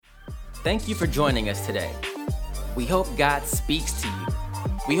Thank you for joining us today. We hope God speaks to you.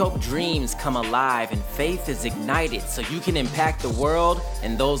 We hope dreams come alive and faith is ignited so you can impact the world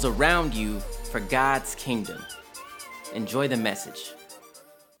and those around you for God's kingdom. Enjoy the message.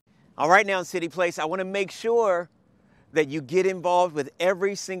 All right, now, City Place, I want to make sure that you get involved with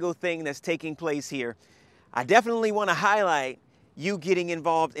every single thing that's taking place here. I definitely want to highlight you getting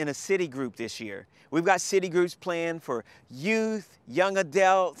involved in a city group this year. We've got city groups planned for youth, young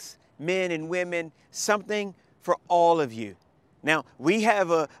adults, men and women, something for all of you. Now, we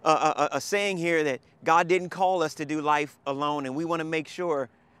have a saying here that God didn't call us to do life alone, and we want to make sure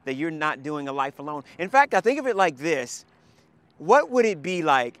that you're not doing a life alone. In fact, I think of it like this. What would it be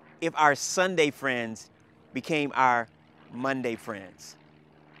like if our Sunday friends became our Monday friends?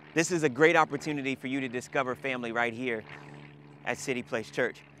 This is a great opportunity for you to discover family right here at City Place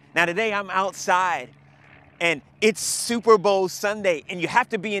Church. Now, today I'm outside, and it's Super Bowl Sunday, and you have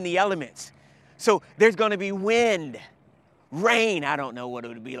to be in the elements. So there's going to be wind, rain. I don't know what it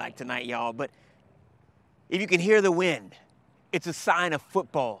would be like tonight, y'all, but if you can hear the wind, it's a sign of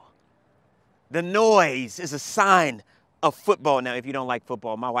football. The noise is a sign of football. Now, if you don't like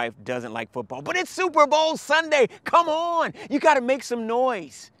football, my wife doesn't like football, but it's Super Bowl Sunday. Come on. You got to make some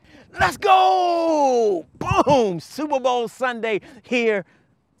noise. Let's go. Boom. Super Bowl Sunday here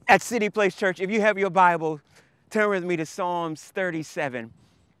at City Place Church. If you have your Bible, turn with me to Psalms 37.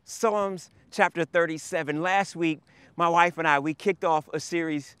 Psalms chapter 37. Last week, my wife and I, we kicked off a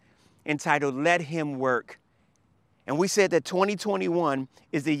series entitled Let Him Work. And we said that 2021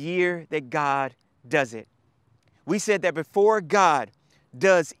 is the year that God does it. We said that before God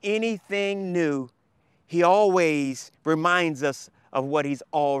does anything new, He always reminds us of what He's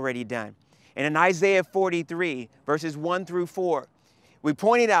already done. And in Isaiah 43, verses 1 through 4, we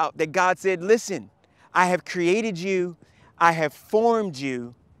pointed out that God said, listen, I have created you, I have formed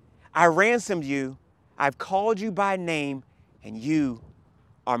you, I ransomed you, I've called you by name, and you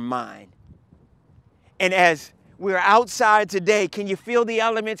are mine. And as we're outside today, can you feel the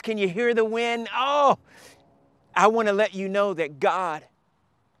elements? Can you hear the wind? Oh, I want to let you know that God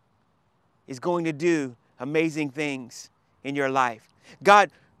is going to do amazing things in your life. God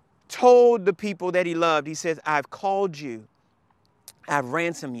told the people that He loved, He says, I've called you, I've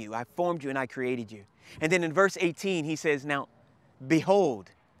ransomed you, I've formed you, and I created you. And then in verse 18, He says, now, behold,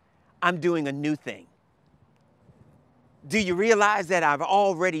 I'm doing a new thing. Do you realize that I've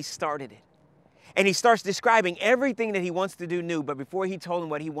already started it? And He starts describing everything that He wants to do new. But before He told them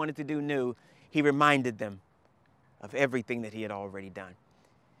what He wanted to do new, He reminded them of everything that He had already done.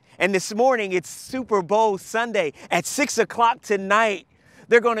 And this morning, it's Super Bowl Sunday. At 6 o'clock tonight,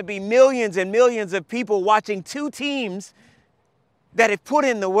 there are going to be millions and millions of people watching two teams that have put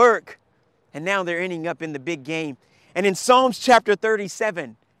in the work. And now they're ending up in the big game. And in Psalms chapter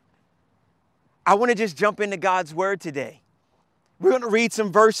 37, I want to just jump into God's Word today. We're going to read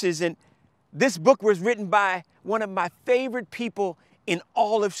some verses. And this book was written by one of my favorite people in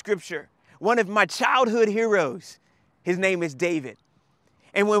all of Scripture, one of my childhood heroes. His name is David.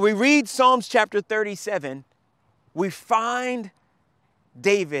 And when we read Psalms chapter 37, we find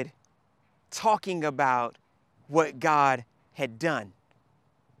David talking about what God had done.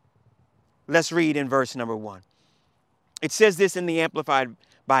 Let's read in verse number 1. It says this in the Amplified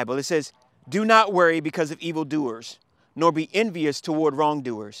Bible. It says, do not worry because of evildoers, nor be envious toward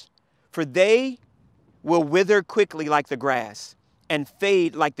wrongdoers, for they will wither quickly like the grass and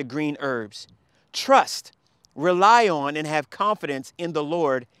fade like the green herbs. Trust, rely on, and have confidence in the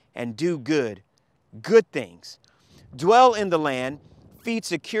Lord and do good things. Dwell in the land, feed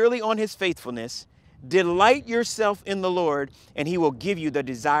securely on His faithfulness. Delight yourself in the Lord, and He will give you the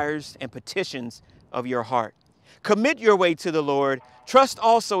desires and petitions of your heart. Commit your way to the Lord. Trust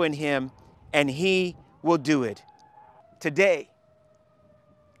also in Him, and He will do it. Today,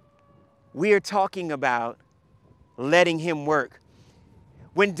 we are talking about letting Him work.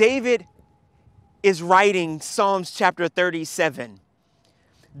 When David is writing Psalms chapter 37,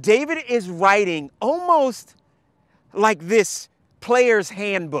 David is writing almost like this player's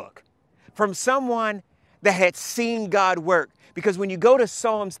handbook from someone that had seen God work. Because when you go to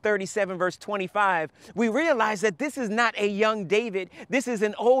Psalms 37, verse 25, we realize that this is not a young David. This is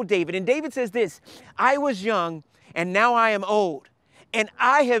an old David. And David says this, I was young and now I am old, and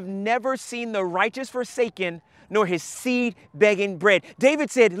I have never seen the righteous forsaken, nor his seed begging bread. David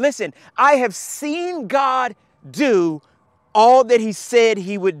said, listen, I have seen God do all that He said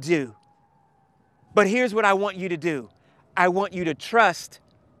He would do. But here's what I want you to do. I want you to trust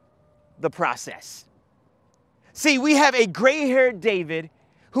the process. See, we have a gray-haired David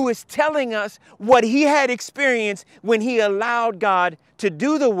who is telling us what he had experienced when he allowed God to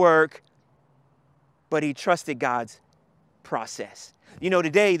do the work but he trusted God's process. You know,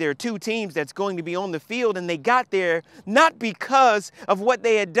 today there are two teams that's going to be on the field, and they got there not because of what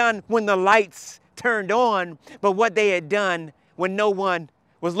they had done when the lights turned on, but what they had done when no one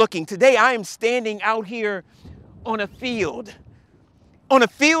was looking. Today I am standing out here on a field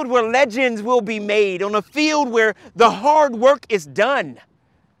where legends will be made, on a field where the hard work is done.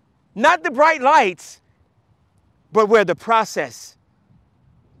 Not the bright lights, but where the process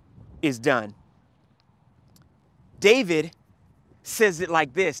is done. David says it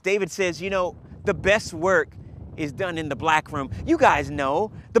like this. David says, you know, the best work is done in the black room. You guys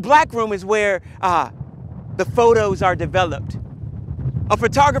know, the black room is where the photos are developed. A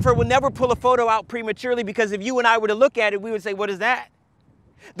photographer will never pull a photo out prematurely, because if you and I were to look at it, we would say, what is that?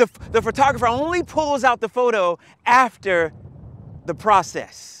 The photographer only pulls out the photo after the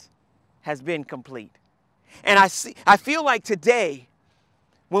process has been complete. And I feel like today,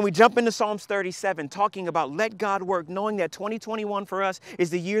 when we jump into Psalms 37, talking about let God work, knowing that 2021 for us is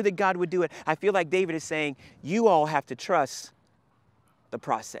the year that God would do it, I feel like David is saying, you all have to trust the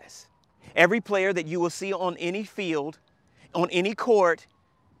process. Every player that you will see on any field, on any court,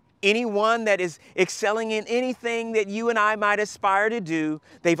 anyone that is excelling in anything that you and I might aspire to do,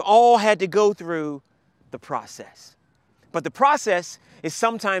 they've all had to go through the process. But the process is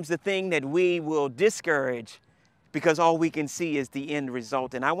sometimes the thing that we will discourage, because all we can see is the end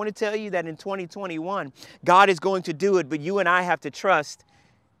result. And I want to tell you that in 2021, God is going to do it, but you and I have to trust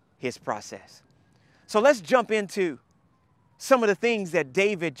his process. So let's jump into some of the things that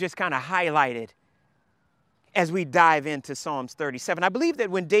David just kind of highlighted as we dive into Psalms 37. I believe that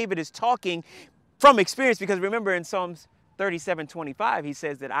when David is talking from experience, because remember in Psalms 37:25, he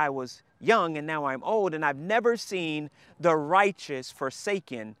says that I was young and now I'm old, and I've never seen the righteous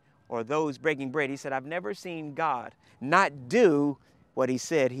forsaken or those breaking bread. He said, I've never seen God not do what he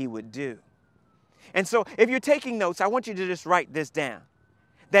said he would do. And so if you're taking notes, I want you to just write this down,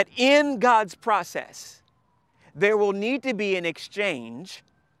 that in God's process, there will need to be an exchange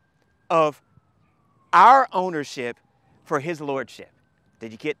of our ownership for his lordship.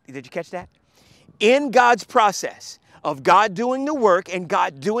 Did you catch that? In God's process of God doing the work and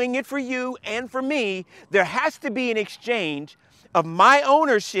God doing it for you and for me, there has to be an exchange of my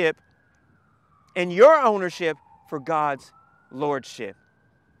ownership and your ownership for God's lordship.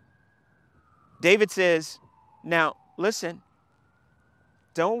 David says, now listen,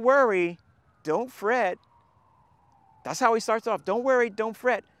 don't worry, don't fret. That's how he starts off. Don't worry, don't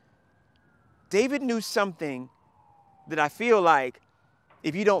fret. David knew something that I feel like,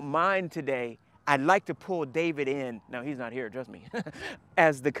 if you don't mind today, I'd like to pull David in. Now, he's not here, trust me,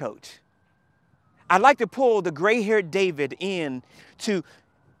 as the coach. I'd like to pull the gray-haired David in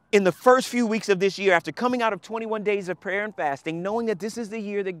the first few weeks of this year, after coming out of 21 days of prayer and fasting, knowing that this is the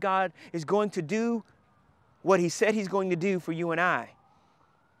year that God is going to do what he said he's going to do for you and I.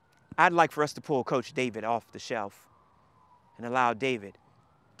 I'd like for us to pull Coach David off the shelf and allow David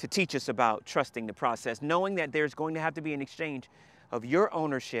to teach us about trusting the process, knowing that there's going to have to be an exchange of your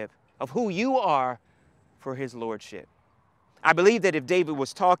ownership, of who you are, for his lordship. I believe that if David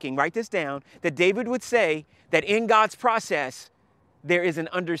was talking, write this down, that David would say that in God's process, there is an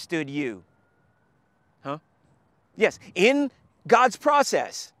understood you. Huh? Yes, in God's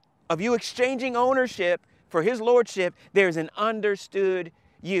process of you exchanging ownership for his lordship, there's an understood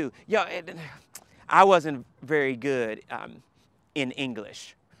you. Yeah, I wasn't very good in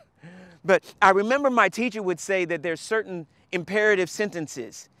English. But I remember my teacher would say that there's certain imperative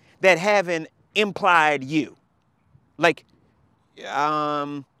sentences that have an implied you. Like, get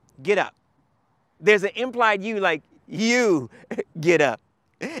up. There's an implied you, like, you get up.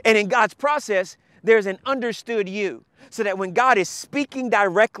 And in God's process, there's an understood you. So that when God is speaking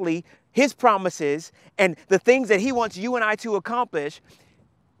directly his promises and the things that he wants you and I to accomplish,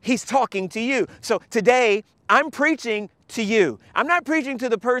 he's talking to you. So today, I'm preaching to you. I'm not preaching to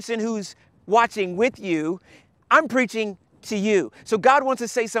the person who's watching with you. I'm preaching to you. So God wants to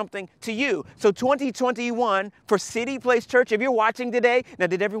say something to you. So 2021 for City Place Church, if you're watching today, now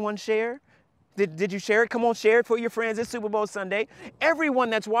did everyone share? Did you share it? Come on, share it for your friends. It's Super Bowl Sunday. Everyone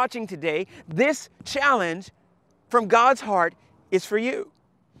that's watching today, this challenge from God's heart is for you.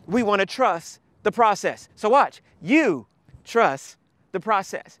 We want to trust the process. So watch. You trust the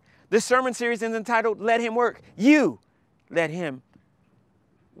process. This sermon series is entitled, Let Him Work. You let him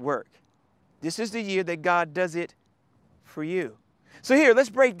work. This is the year that God does it for you. So here, let's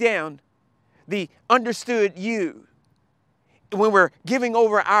break down the understood you when we're giving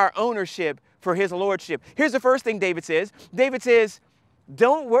over our ownership for his lordship. Here's the first thing David says. David says,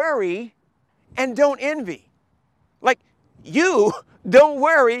 don't worry and don't envy. Like, You don't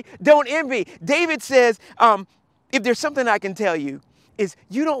worry, don't envy. David says, if there's something I can tell you, is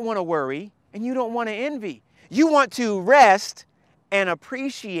you don't want to worry and you don't want to envy. You want to rest and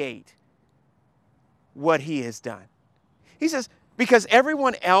appreciate what he has done. He says, because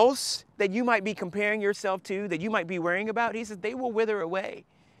everyone else that you might be comparing yourself to, that you might be worrying about, he says, they will wither away.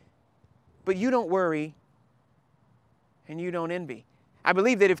 But you don't worry and you don't envy. I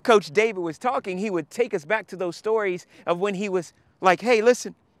believe that if Coach David was talking, he would take us back to those stories of when he was like, hey,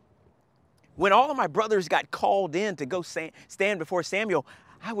 listen, when all of my brothers got called in to go stand before Samuel,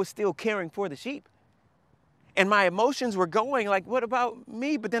 I was still caring for the sheep. And my emotions were going like, what about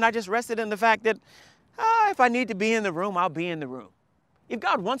me? But then I just rested in the fact that if I need to be in the room, I'll be in the room. If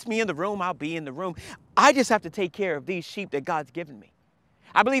God wants me in the room, I'll be in the room. I just have to take care of these sheep that God's given me.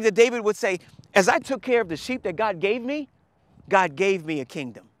 I believe that David would say, as I took care of the sheep that God gave me a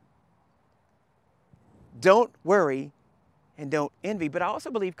kingdom. Don't worry and don't envy. But I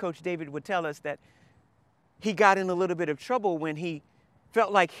also believe Coach David would tell us that he got in a little bit of trouble when he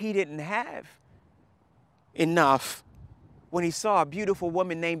felt like he didn't have enough when he saw a beautiful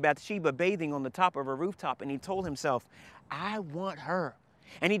woman named Bathsheba bathing on the top of a rooftop, and he told himself, I want her.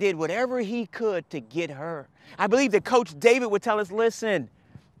 And he did whatever he could to get her. I believe that Coach David would tell us, listen,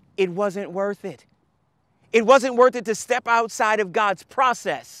 it wasn't worth it. It wasn't worth it to step outside of God's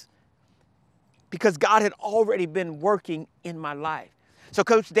process because God had already been working in my life. So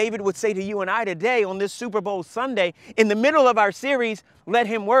Coach David would say to you and I today on this Super Bowl Sunday, in the middle of our series, let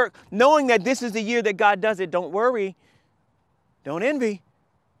him work, knowing that this is the year that God does it. Don't worry. Don't envy.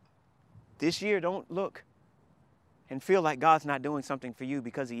 This year, don't look and feel like God's not doing something for you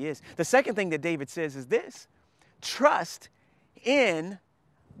because he is. The second thing that David says is this: trust in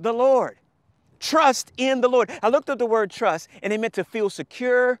the Lord. Trust in the Lord. I looked up the word trust, and it meant to feel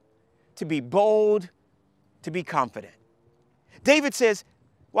secure, to be bold, to be confident. David says,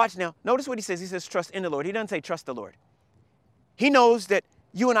 watch now, notice what he says. He says, trust in the Lord. He doesn't say trust the Lord. He knows that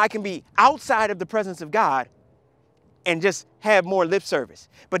you and I can be outside of the presence of God and just have more lip service.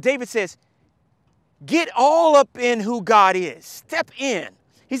 But David says, get all up in who God is. Step in.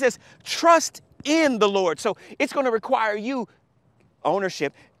 He says, trust in the Lord. So it's going to require you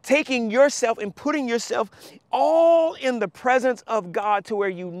ownership, taking yourself and putting yourself all in the presence of God to where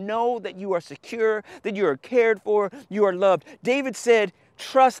you know that you are secure, that you are cared for, you are loved. David said,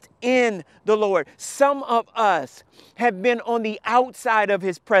 trust in the Lord. Some of us have been on the outside of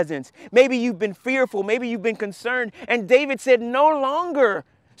his presence. Maybe you've been fearful. Maybe you've been concerned. And David said, no longer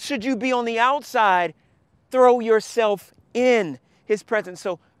should you be on the outside. Throw yourself in his presence.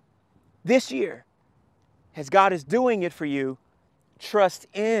 So this year, as God is doing it for you, trust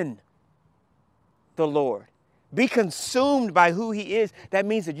in the Lord. Be consumed by who he is. That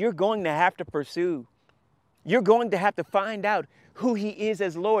means that you're going to have to pursue. You're going to have to find out who he is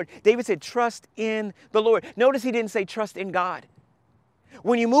as Lord. David said, trust in the Lord. Notice he didn't say trust in God.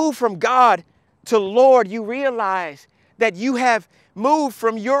 When you move from God to Lord, you realize that you have moved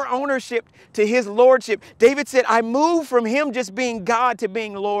from your ownership to his lordship. David said, I moved from him just being God to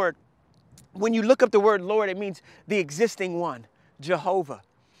being Lord. When you look up the word Lord, it means the existing one, Jehovah.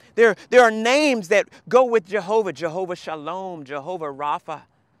 There are names that go with Jehovah. Jehovah Shalom, Jehovah Rapha.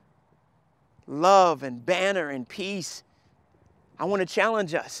 Love and banner and peace. I want to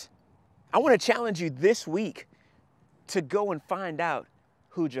challenge us. I want to challenge you this week to go and find out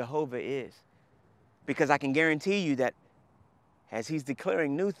who Jehovah is. Because I can guarantee you that as he's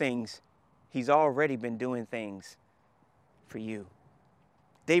declaring new things, he's already been doing things for you.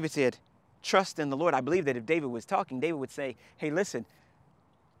 David said, trust in the Lord. I believe that if David was talking, David would say, hey, listen,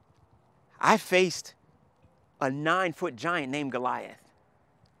 I faced a 9-foot giant named Goliath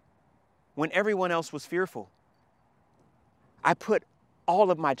when everyone else was fearful. I put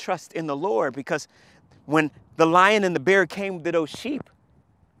all of my trust in the Lord because when the lion and the bear came to those sheep,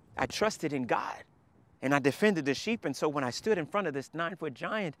 I trusted in God and I defended the sheep. And so when I stood in front of this 9-foot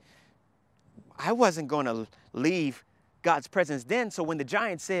giant, I wasn't going to leave God's presence then. So when the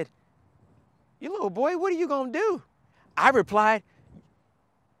giant said, you little boy, what are you going to do? I replied,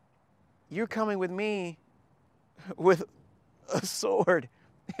 you're coming with me with a sword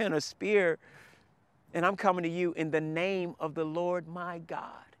and a spear, and I'm coming to you in the name of the Lord my God.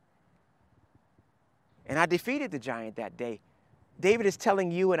 And I defeated the giant that day. David is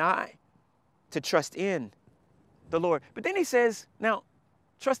telling you and I to trust in the Lord. But then he says, now,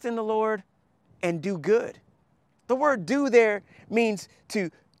 trust in the Lord and do good. The word do there means to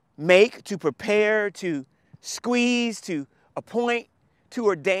make, to prepare, to squeeze, to appoint, to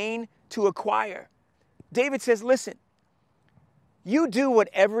ordain, to acquire. David says, listen, you do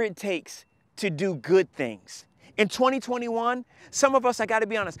whatever it takes to do good things. In 2021, some of us, I got to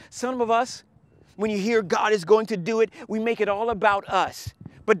be honest, some of us, when you hear God is going to do it, we make it all about us.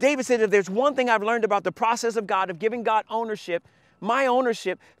 But David said, if there's one thing I've learned about the process of God, of giving God ownership, my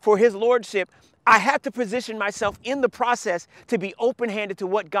ownership for his lordship, I have to position myself in the process to be open-handed to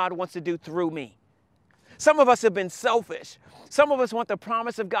what God wants to do through me. Some of us have been selfish. Some of us want the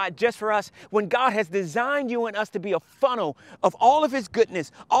promise of God just for us when God has designed you and us to be a funnel of all of his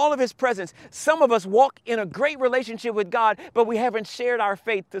goodness, all of his presence. Some of us walk in a great relationship with God, but we haven't shared our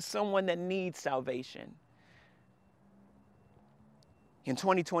faith to someone that needs salvation. In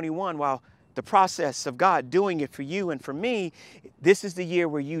 2021, while the process of God doing it for you and for me, this is the year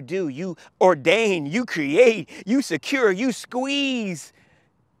where you ordain, you create, you secure, you squeeze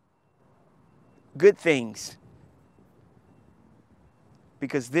good things.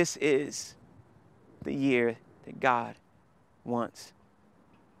 Because this is the year that God wants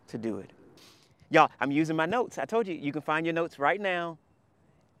to do it. Y'all, I'm using my notes. I told you, you can find your notes right now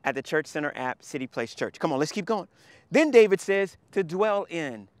at the Church Center app, City Place Church. Come on, let's keep going. Then David says to dwell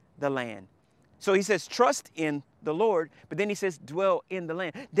in the land. So he says, trust in the Lord, but then he says, dwell in the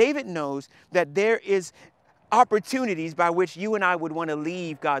land. David knows that there is opportunities by which you and I would want to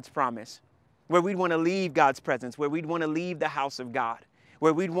leave God's promise, where we'd want to leave God's presence, where we'd want to leave the house of God,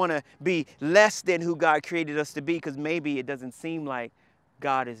 where we'd want to be less than who God created us to be because maybe it doesn't seem like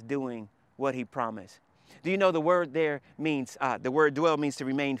God is doing what he promised. Do you know the word there means, the word dwell means to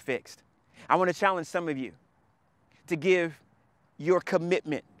remain fixed. I want to challenge some of you to give your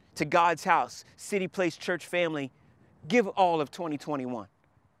commitment to God's house, City Place Church family. Give all of 2021.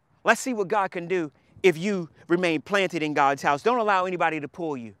 Let's see what God can do if you remain planted in God's house. Don't allow anybody to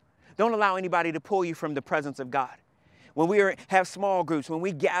pull you. Don't allow anybody to pull you from the presence of God. When we have small groups, when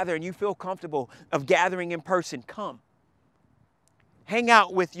we gather and you feel comfortable of gathering in person, come. Hang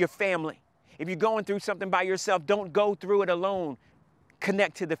out with your family. If you're going through something by yourself, don't go through it alone.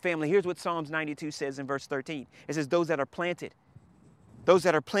 Connect to the family. Here's what Psalms 92 says in verse 13. It says, those that are planted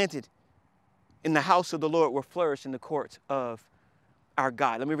in the house of the Lord will flourish in the courts of our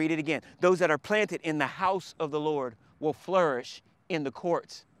God. Let me read it again. Those that are planted in the house of the Lord will flourish in the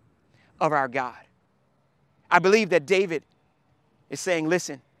courts of our God. I believe that David is saying,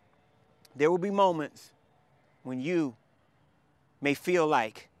 listen, there will be moments when you may feel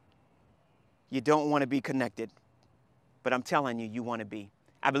like you don't want to be connected, but I'm telling you, you want to be.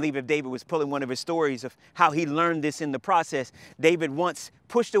 I believe if David was pulling one of his stories of how he learned this in the process, David once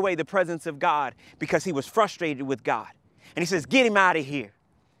pushed away the presence of God because he was frustrated with God. And he says, get him out of here.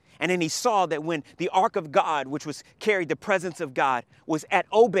 And then he saw that when the ark of God, which was carried the presence of God, was at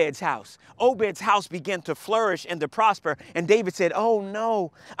Obed's house began to flourish and to prosper. And David said, oh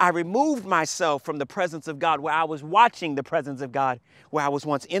no, I removed myself from the presence of God where I was watching the presence of God, where I was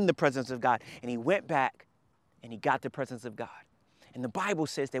once in the presence of God. And he went back and he got the presence of God. And the Bible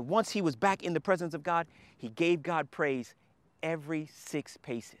says that once he was back in the presence of God, he gave God praise every 6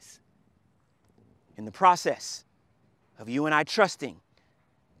 paces. In the process of you and I trusting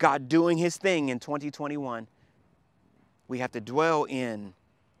God doing his thing in 2021, we have to dwell in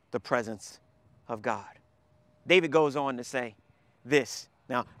the presence of God. David goes on to say this.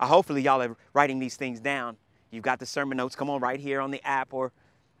 Now, hopefully y'all are writing these things down. You've got the sermon notes. Come on, right here on the app or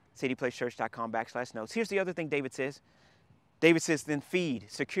cityplacechurch.com/notes. Here's the other thing David says. David says, then feed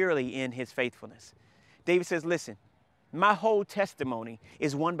securely in his faithfulness. David says, listen, my whole testimony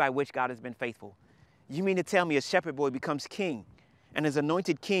is one by which God has been faithful. You mean to tell me a shepherd boy becomes king and is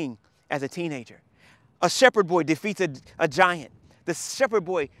anointed king as a teenager? A shepherd boy defeats a giant. The shepherd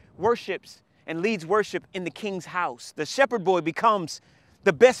boy worships and leads worship in the king's house. The shepherd boy becomes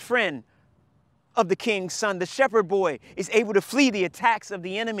the best friend of the king's son. The shepherd boy is able to flee the attacks of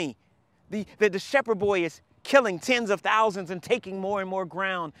the enemy. The shepherd boy is killing tens of thousands and taking more and more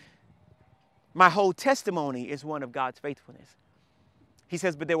ground. My whole testimony is one of God's faithfulness. He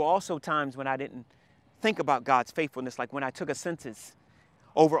says, but there were also times when I didn't think about God's faithfulness, like when I took a census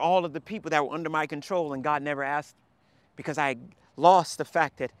over all of the people that were under my control and God never asked because I lost the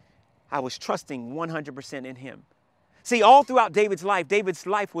fact that I was trusting 100% in him. See, all throughout David's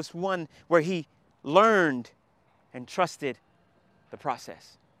life was one where he learned and trusted the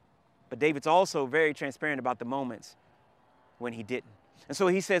process. But David's also very transparent about the moments when he didn't. And so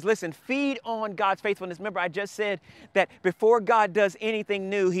he says, listen, feed on God's faithfulness. Remember, I just said that before God does anything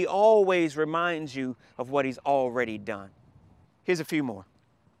new, he always reminds you of what he's already done. Here's a few more.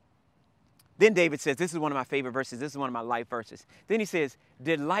 Then David says, this is one of my favorite verses. This is one of my life verses. Then he says,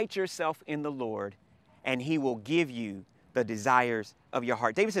 delight yourself in the Lord, and he will give you the desires of your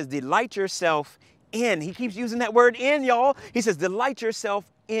heart. David says, delight yourself in. He keeps using that word in, y'all. He says, delight yourself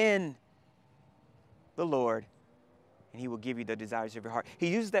in the Lord, and he will give you the desires of your heart. He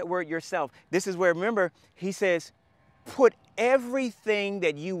uses that word yourself. This is where, remember, he says, put everything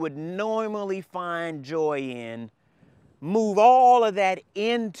that you would normally find joy in, move all of that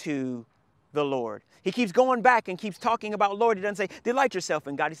into the Lord. He keeps going back and keeps talking about Lord. He doesn't say, delight yourself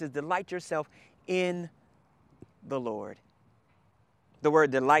in God. He says, delight yourself in the Lord. The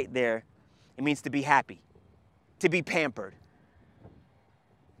word delight there, it means to be happy, to be pampered.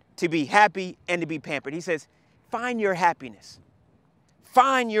 To be happy and to be pampered. He says, find your happiness.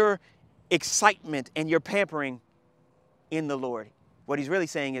 Find your excitement and your pampering in the Lord. What he's really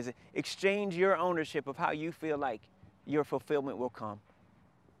saying is exchange your ownership of how you feel like your fulfillment will come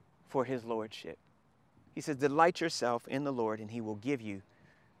for his lordship. He says, delight yourself in the Lord and he will give you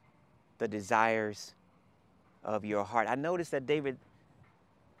the desires of your heart. I noticed that David,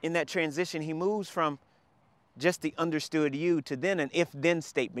 in that transition, he moves from just the understood you to then an if-then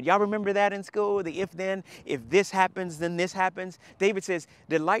statement. Y'all remember that in school? The if-then, if this happens, then this happens. David says,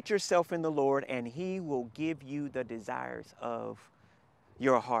 delight yourself in the Lord and he will give you the desires of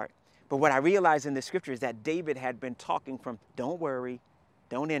your heart. But what I realized in the scripture is that David had been talking from don't worry,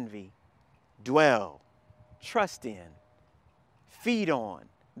 don't envy, dwell, trust in, feed on,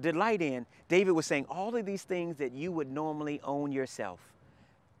 delight in. David was saying all of these things that you would normally own yourself.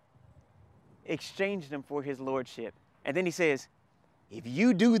 Exchange them for his lordship. And then he says, if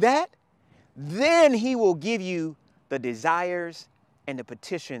you do that, then he will give you the desires and the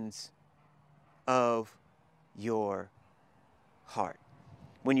petitions of your heart.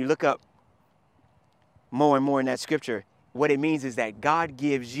 When you look up more and more in that scripture, what it means is that God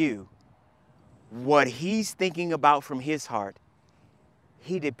gives you what he's thinking about from his heart.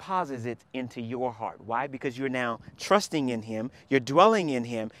 He deposits it into your heart. Why? Because you're now trusting in him, you're dwelling in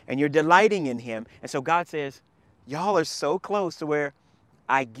him, and you're delighting in him. And so God says, y'all are so close to where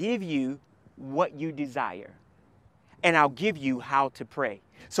I give you what you desire, and I'll give you how to pray.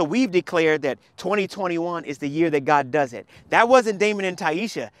 So we've declared that 2021 is the year that God does it. That wasn't Damon and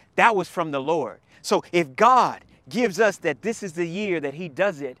Taisha. That was from the Lord. So if God gives us that this is the year that he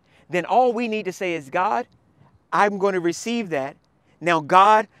does it, then all we need to say is, God, I'm going to receive that. Now,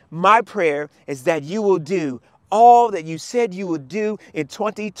 God, my prayer is that you will do all that you said you would do in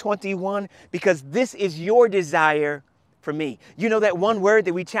 2021, because this is your desire for me. You know that one word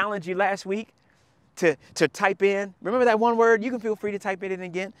that we challenged you last week to type in? Remember that one word? You can feel free to type it in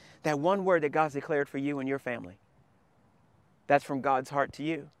again. That one word that God's declared for you and your family. That's from God's heart to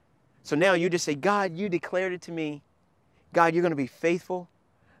you. So now you just say, God, you declared it to me. God, you're going to be faithful.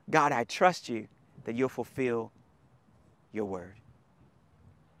 God, I trust you that you'll fulfill your word.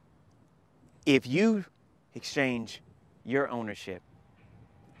 If you exchange your ownership,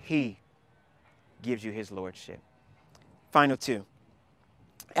 he gives you his lordship. Final two.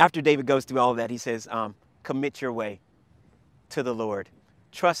 After David goes through all of that, he says, commit your way to the Lord.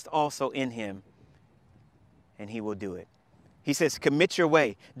 Trust also in him, and he will do it. He says, commit your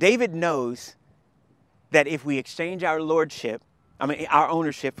way. David knows that if we exchange our our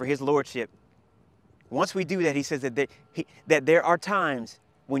ownership for his lordship, once we do that, he says that there are times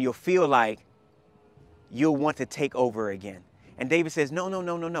when you'll feel like you'll want to take over again. And David says,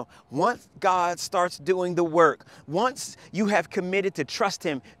 no. Once God starts doing the work, once you have committed to trust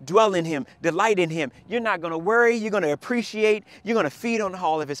him, dwell in him, delight in him, you're not going to worry, you're going to appreciate, you're going to feed on the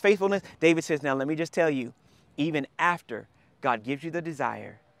hall of his faithfulness. David says, now let me just tell you, even after God gives you the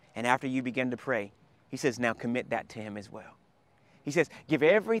desire and after you begin to pray, he says, now commit that to him as well. He says, give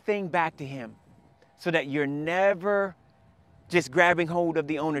everything back to him so that you're never just grabbing hold of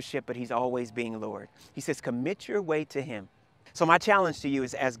the ownership, but he's always being Lord. He says, commit your way to him. So my challenge to you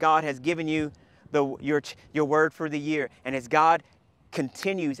is, as God has given you your word for the year, and as God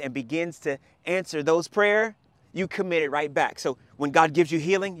continues and begins to answer those prayers, you commit it right back. So when God gives you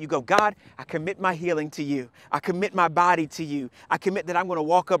healing, you go, God, I commit my healing to you. I commit my body to you. I commit that I'm going to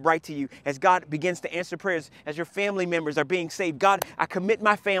walk upright to you. As God begins to answer prayers, as your family members are being saved, God, I commit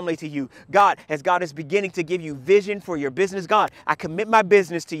my family to you. God, as God is beginning to give you vision for your business, God, I commit my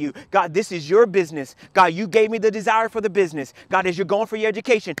business to you. God, this is your business. God, you gave me the desire for the business. God, as you're going for your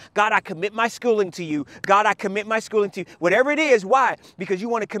education, God, I commit my schooling to you. God, I commit my schooling to you. Whatever it is, why? Because you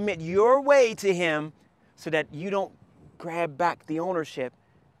want to commit your way to him, so that you don't grab back the ownership,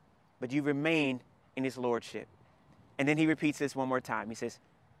 but you remain in his lordship. And then he repeats this one more time. He says,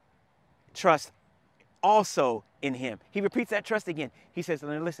 trust also in him. He repeats that trust again. He says,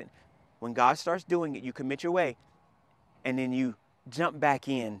 listen, when God starts doing it, you commit your way, and then you jump back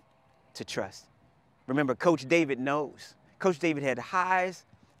in to trust. Remember, Coach David knows. Coach David had highs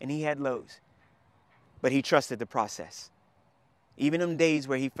and he had lows, but he trusted the process. Even in days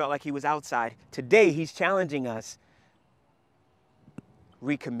where he felt like he was outside, today he's challenging us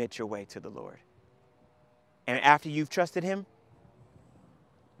recommit your way to the Lord. And after you've trusted him,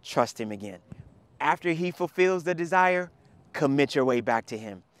 trust him again. After he fulfills the desire, commit your way back to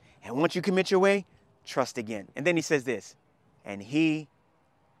him. And once you commit your way, trust again. And then he says this, and he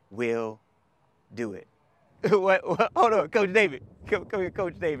will do it. What? Hold on, Coach David. Come here,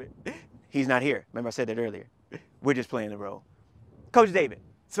 Coach David. He's not here. Remember I said that earlier. We're just playing the role. Coach David,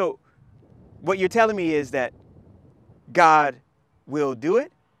 so what you're telling me is that God will do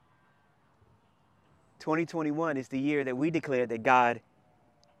it? 2021 is the year that we declare that God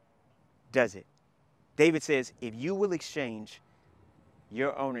does it. David says, if you will exchange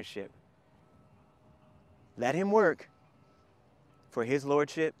your ownership, let him work for his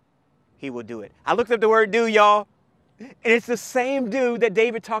lordship, he will do it. I looked up the word do, y'all, and it's the same do that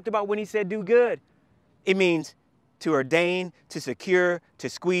David talked about when he said do good. It means to ordain, to secure, to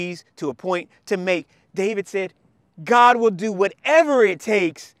squeeze, to appoint, to make. David said, God will do whatever it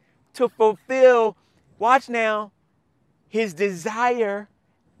takes to fulfill, watch now, his desire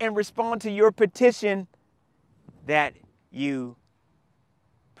and respond to your petition that you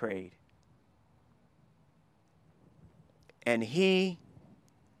prayed. And he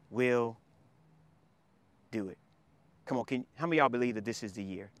will do it. Come on, how many of y'all believe that this is the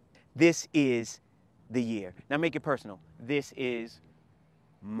year? This is the year. Now make it personal. This is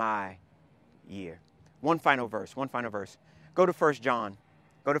my year. One final verse. Go to 1 John.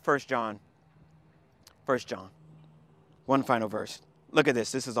 Go to 1 John. 1 John. One final verse. Look at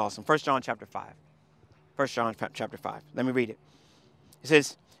this. This is awesome. 1 John chapter 5. 1 John chapter 5. Let me read it. It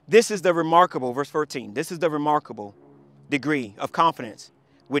says, this is the remarkable, verse 14, this is the remarkable degree of confidence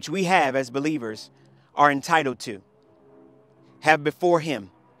which we have as believers are entitled to have before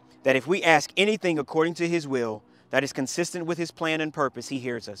him, that if we ask anything according to his will that is consistent with his plan and purpose, he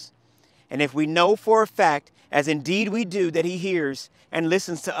hears us. And if we know for a fact, as indeed we do, that he hears and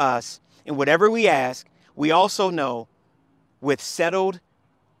listens to us in whatever we ask, we also know with settled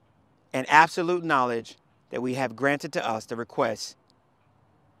and absolute knowledge that we have granted to us the requests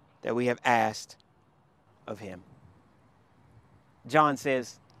that we have asked of him. John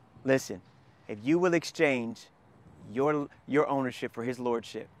says, listen, if you will exchange your ownership for his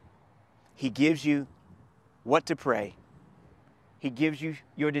lordship, he gives you what to pray. He gives you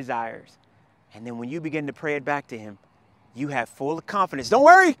your desires. And then when you begin to pray it back to him, you have full confidence. Don't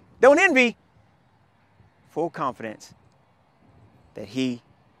worry. Don't envy. Full confidence that he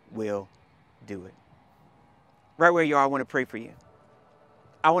will do it. Right where you are, I want to pray for you.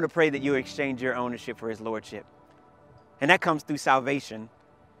 I want to pray that you exchange your ownership for his lordship. And that comes through salvation.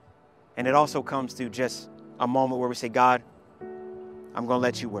 And it also comes through just a moment where we say, God, I'm going to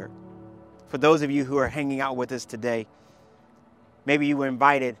let you work. For those of you who are hanging out with us today, maybe you were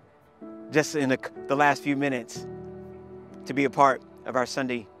invited just in the last few minutes to be a part of our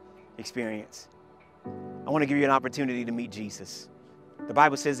Sunday experience. I want to give you an opportunity to meet Jesus. The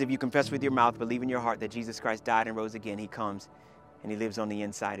Bible says if you confess with your mouth, believe in your heart that Jesus Christ died and rose again, he comes and he lives on the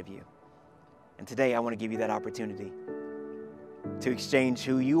inside of you. And today I want to give you that opportunity to exchange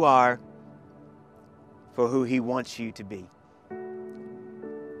who you are for who he wants you to be.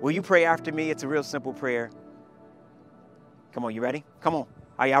 Will you pray after me? It's a real simple prayer. Come on, you ready? Come on.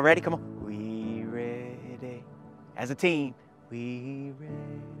 Are y'all ready? Come on. We ready. As a team, we ready.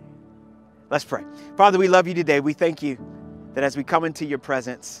 Let's pray. Father, we love you today. We thank you that as we come into your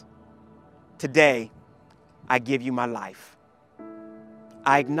presence, today, I give you my life.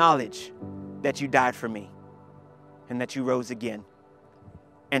 I acknowledge that you died for me and that you rose again.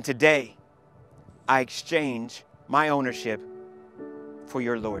 And today, I exchange my ownership for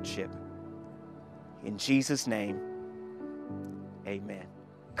your lordship. In Jesus' name, amen.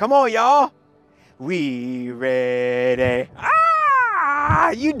 Come on, y'all. We ready.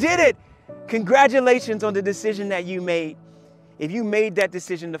 You did it. Congratulations on the decision that you made. If you made that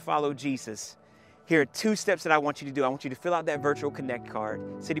decision to follow Jesus, here are 2 steps that I want you to do. I want you to fill out that virtual connect card,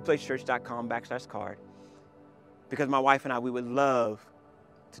 cityplacechurch.com/card, because my wife and I, we would love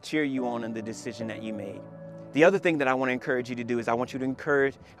to cheer you on in the decision that you made. The other thing that I want to encourage you to do is I want to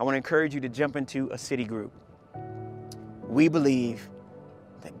encourage you to jump into a city group. We believe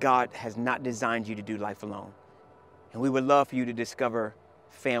that God has not designed you to do life alone. And we would love for you to discover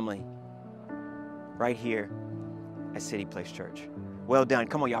family right here at City Place Church. Well done.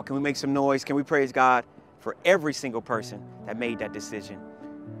 Come on, y'all. Can we make some noise? Can we praise God for every single person that made that decision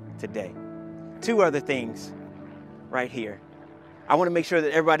today? 2 other things right here. I want to make sure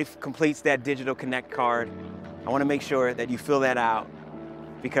that everybody completes that digital connect card. I want to make sure that you fill that out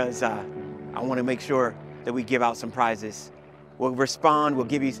because I want to make sure that we give out some prizes. We'll respond. We'll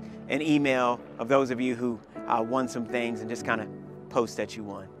give you an email of those of you who won some things and just kind of post that you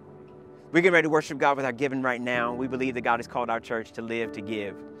won. We're getting ready to worship God with our giving right now. We believe that God has called our church to live, to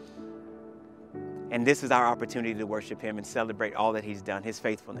give. And this is our opportunity to worship him and celebrate all that he's done, his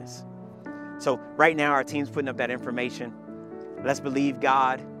faithfulness. So right now, our team's putting up that information. Let's believe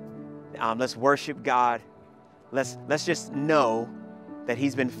God. Let's worship God. Let's just know that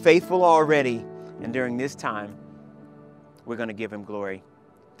he's been faithful already. And during this time, we're going to give him glory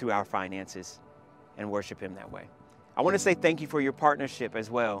through our finances and worship him that way. I want to say thank you for your partnership as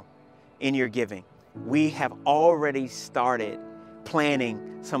well in your giving. We have already started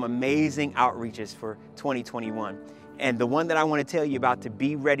planning some amazing outreaches for 2021. And the one that I want to tell you about to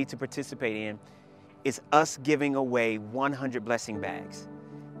be ready to participate in is us giving away 100 blessing bags.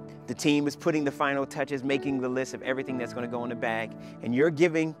 The team is putting the final touches, making the list of everything that's going to go in the bag. And your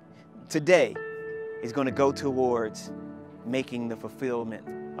giving today is going to go towards making the fulfillment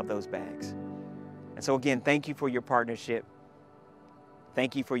of those bags. And so again, thank you for your partnership.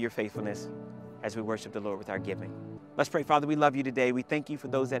 Thank you for your faithfulness as we worship the Lord with our giving. Let's pray. Father, we love you today. We thank you for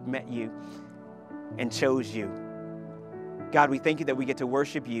those that met you and chose you. God, we thank you that we get to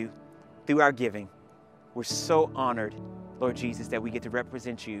worship you through our giving. We're so honored, Lord Jesus, that we get to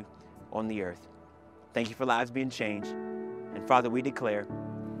represent you on the earth. Thank you for lives being changed. And Father, we declare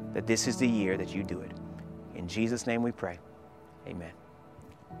that this is the year that you do it. In Jesus' name we pray. Amen.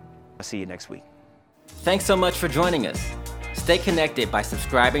 I'll see you next week. Thanks so much for joining us. Stay connected by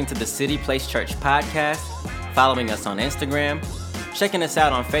subscribing to the City Place Church podcast, following us on Instagram, checking us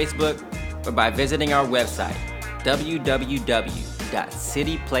out on Facebook, or by visiting our website,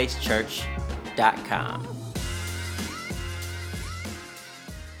 www.cityplacechurch.com.